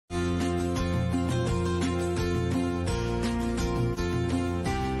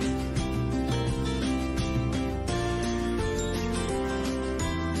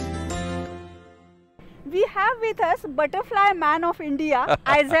We have with us butterfly man of India,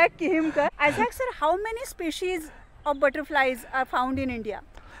 Isaac Kihimkar. Isaac sir, how many species of butterflies are found in India?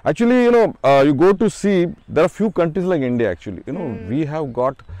 Actually, you go to see, there are few countries like India actually. We have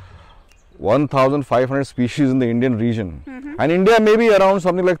got 1,500 species in the Indian region. And India may be around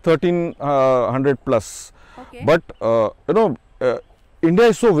something like 1,300 plus. Okay. But, India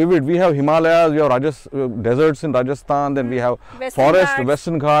is so vivid. We have Himalayas, we have deserts in Rajasthan, then we have forest,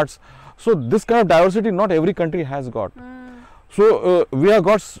 Western Ghats. So this kind of diversity not every country has got. So we have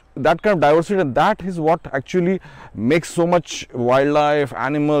got that kind of diversity, and that is what actually makes so much wildlife,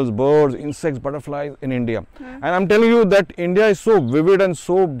 animals, birds, insects, butterflies in India. And I'm telling you that India is so vivid and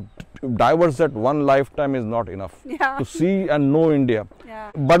so diverse that one lifetime is not enough to see and know India.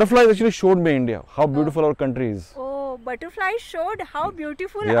 Butterflies actually showed me India, how beautiful our country is. Oh, butterflies showed how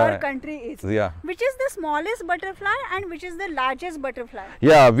beautiful our country is. Which is the smallest butterfly and which is the largest butterfly?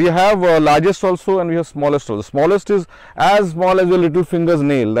 Yeah, we have largest also and we have smallest also. The smallest is as small as your little finger's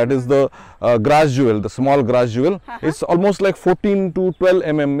nail. That is the grass jewel, the small grass jewel. It's almost like 14 to 12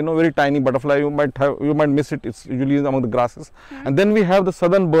 mm, very tiny butterfly. You might miss it. It's usually among the grasses. And then we have the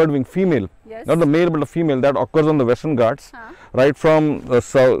southern birdwing, female. Not the male but the female, that occurs on the Western Ghats, right from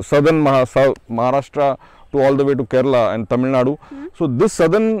southern Maharashtra to all the way to Kerala and Tamil Nadu. So this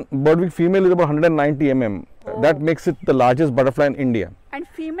southern birdwing female is about 190 mm. That makes it the largest butterfly in India. And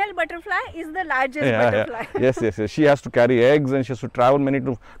female butterfly is the largest butterfly. Yes. She has to carry eggs and she has to travel many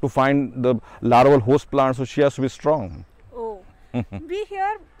to find the larval host plant, so she has to be strong. Oh. We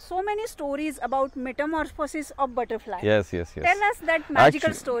hear so many stories about metamorphosis of butterfly. Yes. Tell us that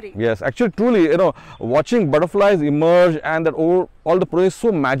magical story. Yes, actually, truly, watching butterflies emerge and that all the process is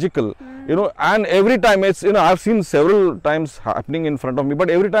so magical. And every time it's, I've seen several times happening in front of me, but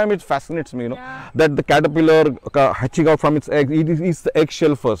every time it fascinates me, that the caterpillar hatching out from its egg, it eats the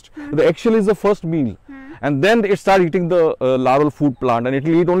eggshell first. The eggshell is the first meal. And then it starts eating the larval food plant, and it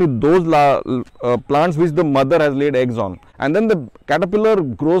will eat only those plants which the mother has laid eggs on. And then the caterpillar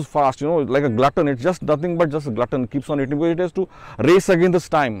grows fast, like a glutton. It's just nothing but just a glutton, keeps on eating because it has to race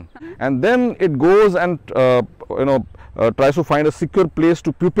against time. And then it goes and tries to find a secure place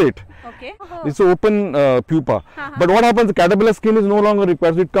to pupate. Okay. It's an open pupa. But what happens, the caterpillar skin is no longer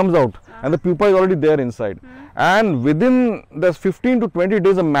required, so it comes out and the pupa is already there inside. And within the 15 to 20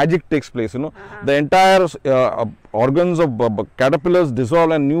 days, a magic takes place. The entire organs of caterpillars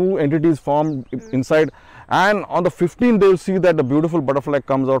dissolve and new entities form inside. And on the 15th, they will see that the beautiful butterfly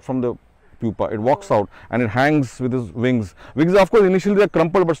comes out from the pupa. It walks out and it hangs with its wings. Wings, of course, initially they are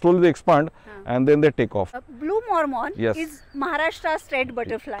crumpled, but slowly they expand and then they take off. Blue Mormon is Maharashtra's state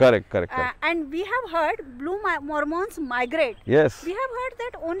butterfly. Correct. And we have heard blue Mormons migrate. Yes. We have heard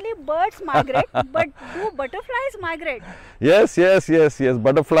that only birds migrate, but do butterflies migrate? Yes.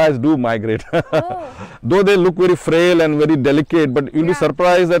 Butterflies do migrate. Though they look very frail and very delicate, but you'll be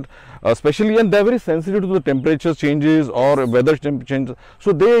surprised that especially, and they're very sensitive to the temperature changes or weather changes.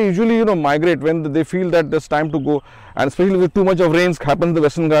 So they usually, migrate when they feel that there's time to go. And especially with too much of rains happens in the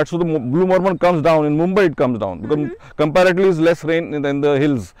Western Ghats. So the blue Mormon comes down. In Mumbai it comes down because comparatively is less rain in the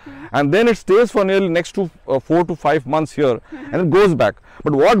hills. And then it stays for nearly next to 4 to 5 months here and it goes back.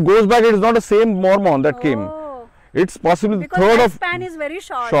 But what goes back, it is not the same Mormon that came. It's possibly because third the of span is very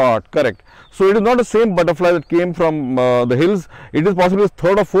short. Correct. So it is not the same butterfly that came from the hills. It is possibly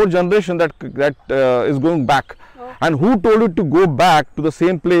third or fourth generation that is going back. And who told it to go back to the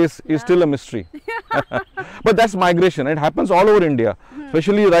same place is still a mystery. But that's migration. It happens all over India,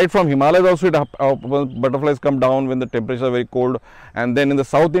 especially right from Himalayas also. Butterflies come down when the temperatures are very cold. And then in the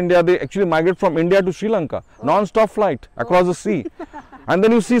South India, they actually migrate from India to Sri Lanka. Non-stop flight across the sea. And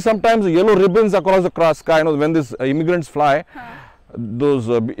then you see sometimes yellow ribbons across the sky, when these immigrants fly. Those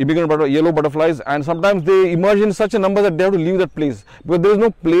yellow butterflies, and sometimes they emerge in such a number that they have to leave that place because there is no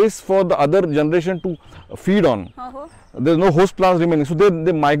place for the other generation to feed on. There is no host plants remaining, so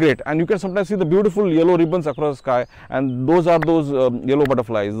they migrate, and you can sometimes see the beautiful yellow ribbons across the sky, and those are those yellow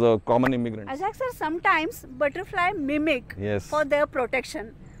butterflies, the common immigrants. Isaac sir, sometimes butterfly mimic for their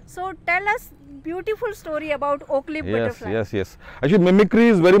protection. So tell us beautiful story about oak leaf butterfly. Yes. Actually, mimicry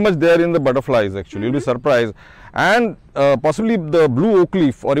is very much there in the butterflies. Actually, you'll be surprised, and possibly the blue oak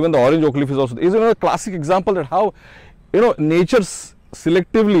leaf or even the orange oak leaf is also a classic example that how nature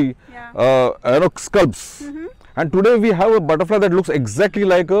selectively sculpts. And today we have a butterfly that looks exactly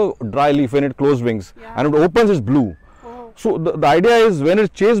like a dry leaf when it closes wings, and it opens, it's blue. So the idea is when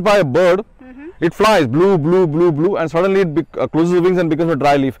it's chased by a bird, it flies blue, and suddenly it closes the wings and becomes a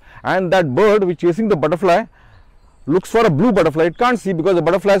dry leaf. And that bird which is chasing the butterfly looks for a blue butterfly. It can't see because the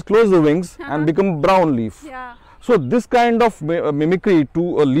butterfly has closed the wings and become brown leaf. So this kind of mimicry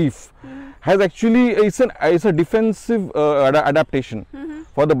to a leaf has actually, it's a defensive adaptation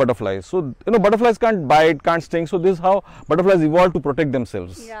for the butterflies. So butterflies can't bite, can't sting. So this is how butterflies evolve to protect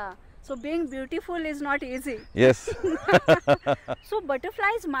themselves. Yeah. So being beautiful is not easy. Yes. So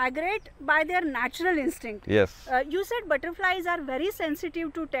butterflies migrate by their natural instinct. Yes. You said butterflies are very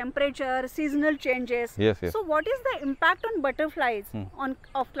sensitive to temperature, seasonal changes. Yes, yes. So what is the impact on butterflies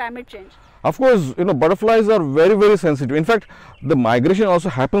of climate change? Of course, butterflies are very, very sensitive. In fact, the migration also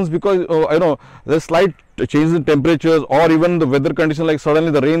happens because there's slight changes in temperatures, or even the weather condition, like suddenly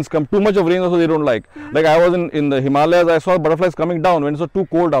the rains come, too much of rain also they don't like. Like I was in the Himalayas, I saw butterflies coming down when it's too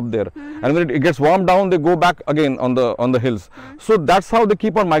cold up there, and when it gets warm down, they go back again on the hills. So that's how they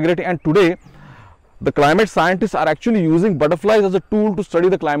keep on migrating. And today, the climate scientists are actually using butterflies as a tool to study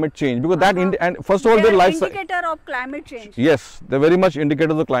the climate change, because and first of all, their life indicator of climate change. Yes, they're very much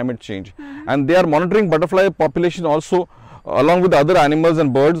indicators of climate change, and they are monitoring butterfly population also, along with the other animals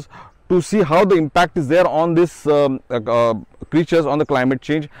and birds, to see how the impact is there on these creatures on the climate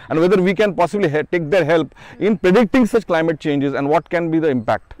change, and whether we can possibly take their help in predicting such climate changes and what can be the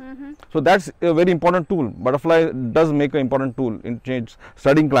impact. So that's a very important tool. Butterfly does make an important tool in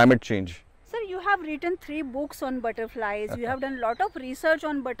studying climate change. Sir, you have written 3 books on butterflies. You have done a lot of research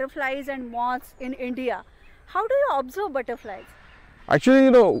on butterflies and moths in India. How do you observe butterflies? Actually,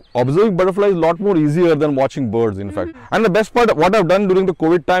 observing butterflies is a lot more easier than watching birds, in fact. And the best part, what I've done during the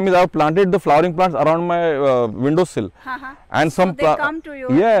COVID time is I've planted the flowering plants around my windowsill. And so they come to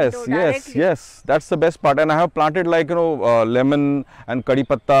you. Yes. That's the best part. And I have planted like, lemon and kadhi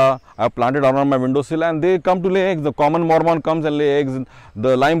patta. I have planted around my windowsill, and they come to lay eggs. The common mormon comes and lay eggs.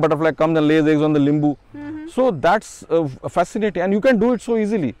 The lime butterfly comes and lays eggs on the limbu. So that's fascinating, and you can do it so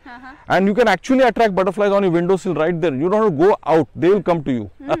easily. And you can actually attract butterflies on your windowsill right there. You don't have to go out, they will come to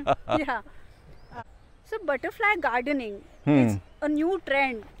you. Yeah. So butterfly gardening is a new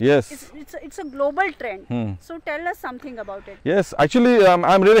trend. Yes. It's a global trend. So tell us something about it. Yes, actually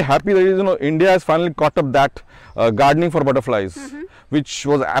I'm really happy that India has finally caught up that gardening for butterflies, which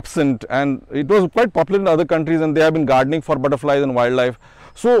was absent, and it was quite popular in other countries, and they have been gardening for butterflies and wildlife.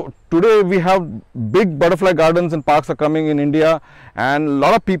 So today we have big butterfly gardens and parks are coming in India, and a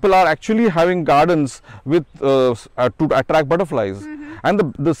lot of people are actually having gardens with to attract butterflies.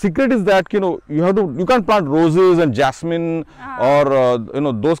 And the secret is that you can't plant roses and jasmine or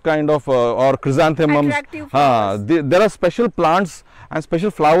those kind of or chrysanthemums. Attractive flowers. There are special plants and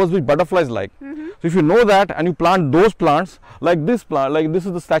special flowers which butterflies like. So if you know that and you plant those plants, like this plant, like this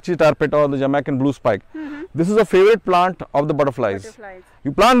is the Stachytarpeta or the Jamaican blue spike. This is a favorite plant of the butterflies.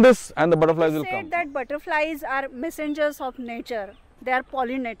 You plant this and the butterflies will come. You said that butterflies are messengers of nature. They are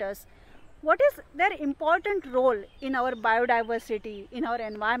pollinators. What is their important role in our biodiversity, in our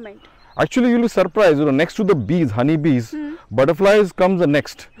environment? Actually, you'll be surprised. Next to the bees, honey bees, butterflies comes the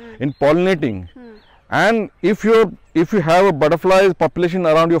next in pollinating. And if you have a butterfly population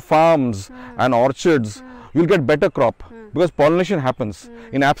around your farms and orchards, you'll get better crop because pollination happens.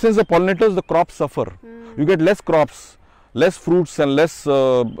 In absence of pollinators, the crops suffer. You get less crops, less fruits and less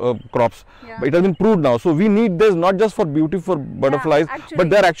crops. But it has been proved now. So we need this not just for beauty for butterflies, but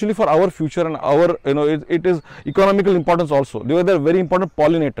they are actually for our future and our, it is economical importance also. They are very important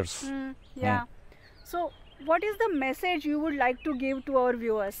pollinators. So what is the message you would like to give to our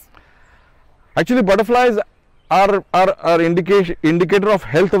viewers? Actually, butterflies are indicator of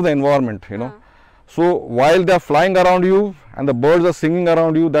health of the environment, So while they are flying around you and the birds are singing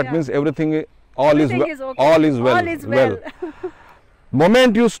around you, that means everything all is well.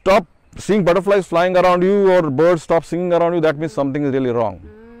 Moment you stop seeing butterflies flying around you or birds stop singing around you, that means something is really wrong.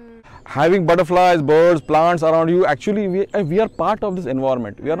 Having butterflies, birds, plants around you, actually we are part of this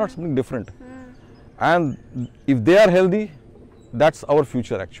environment. We are not something different. And if they are healthy, that's our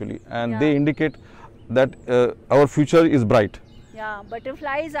future actually, and they indicate that our future is bright. Yeah,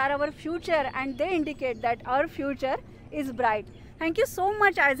 butterflies are our future and they indicate that our future is bright. Thank you so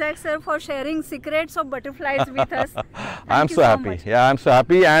much, Isaac sir, for sharing secrets of butterflies with us. I'm so happy. Yeah, I'm so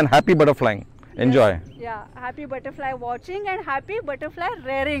happy, and happy butterflying. Enjoy. Yeah, happy butterfly watching and happy butterfly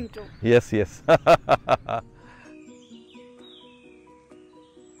rearing too. Yes.